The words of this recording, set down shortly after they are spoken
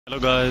Hello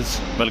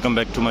guys, welcome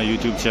back to my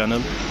YouTube channel.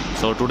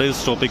 So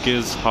today's topic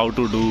is how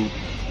to do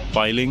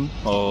piling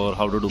or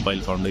how to do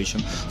pile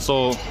foundation.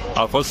 So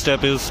our first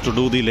step is to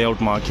do the layout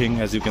marking.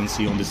 As you can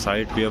see on the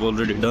side, we have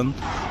already done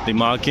the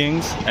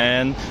markings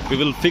and we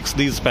will fix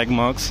these peg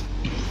marks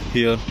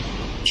here.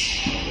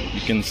 You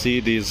can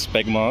see these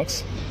peg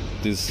marks.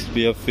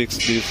 We have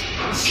fixed these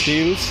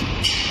steels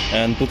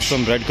and put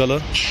some red color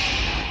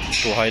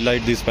to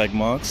highlight these peg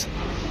marks.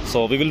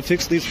 So we will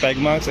fix these peg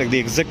marks at the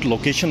exact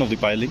location of the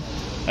piling,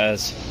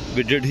 as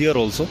we did here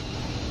also.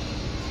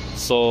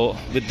 So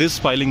with this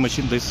piling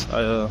machine,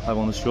 I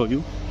want to show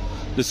you,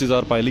 this is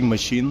our piling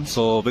machine.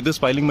 So with this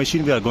piling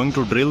machine we are going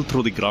to drill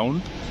through the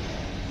ground,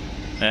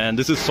 and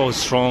this is so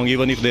strong.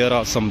 Even if there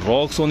are some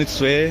rocks on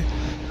its way,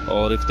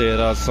 or if there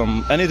are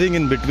anything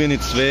in between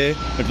its way,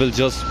 it will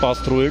just pass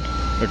through it.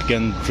 It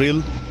can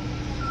drill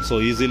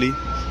so easily.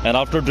 And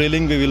after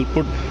drilling we will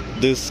put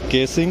this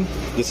casing.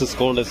 This is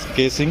called as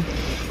casing,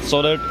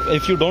 so that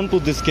if you don't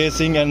put this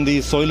casing and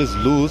the soil is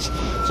loose,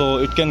 so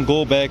it can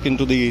go back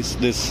into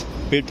this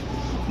pit,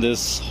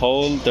 this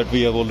hole that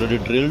we have already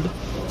drilled.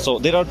 So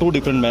there are two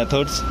different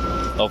methods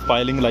of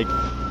piling. Like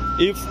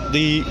if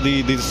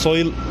the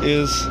soil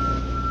is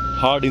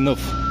hard enough,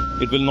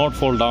 it will not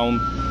fall down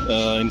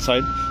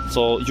inside.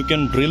 So you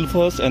can drill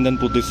first and then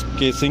put this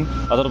casing.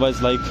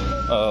 Otherwise, like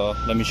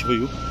let me show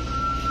you.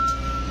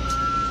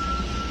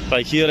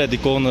 Like here at the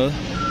corner,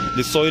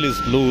 the soil is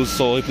loose,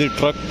 so if the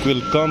truck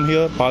will come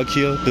here, park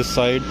here, this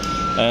side,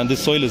 and the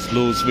soil is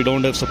loose, we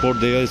don't have support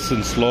there, it's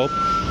in slope.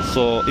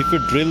 So if we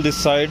drill this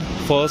side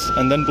first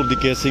and then put the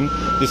casing,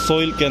 the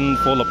soil can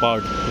fall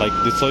apart, like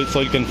the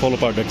soil can fall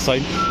apart that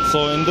side.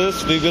 So in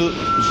this we will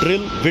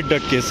drill with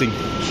that casing,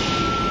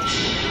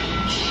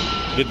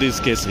 with these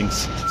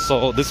casings.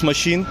 So this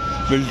machine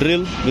will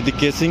drill with the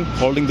casing,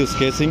 holding this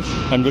casing,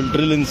 and will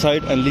drill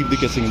inside and leave the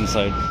casing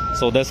inside.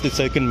 So that's the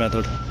second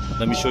method.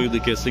 Let me show you the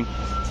casing.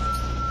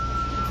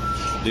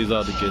 These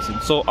are the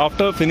casings. So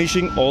after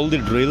finishing all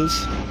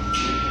drills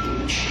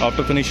and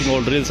putting these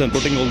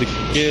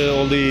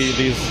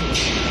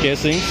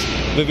casings,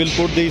 we will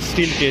put the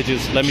steel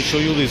cages. Let me show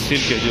you the steel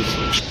cages.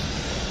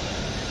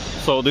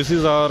 So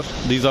these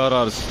are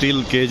our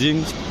steel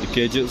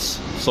cages.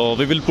 So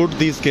we will put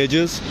these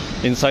cages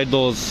inside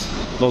those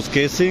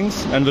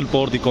casings and we'll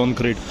pour the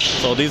concrete.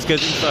 So these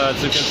casings,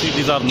 as you can see,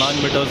 these are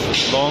 9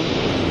 meters long.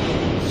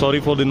 Sorry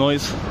for the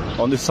noise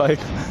on this side.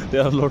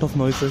 There are a lot of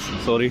noises.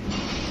 Sorry.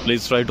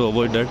 Please try to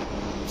avoid that.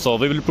 So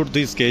we will put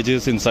these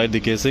cages inside the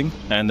casing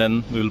and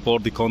then we will pour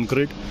the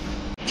concrete.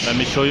 Let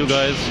me show you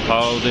guys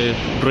how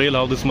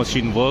this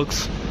machine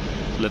works.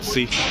 Let's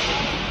see.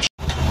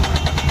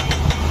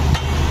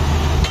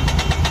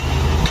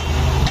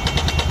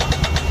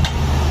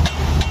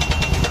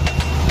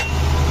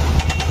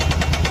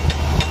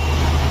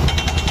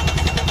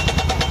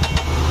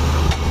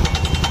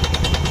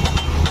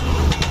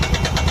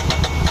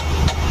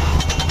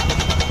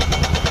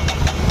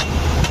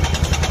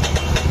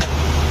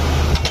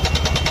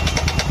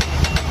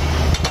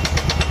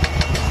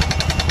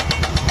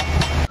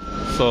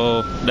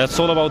 So that's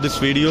all about this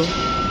video.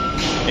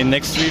 In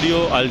next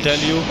video I'll tell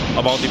you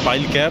about the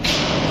pile cap.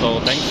 So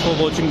thanks for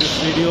watching this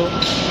video.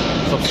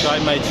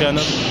 Subscribe my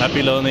channel.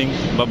 Happy learning.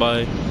 Bye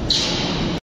bye.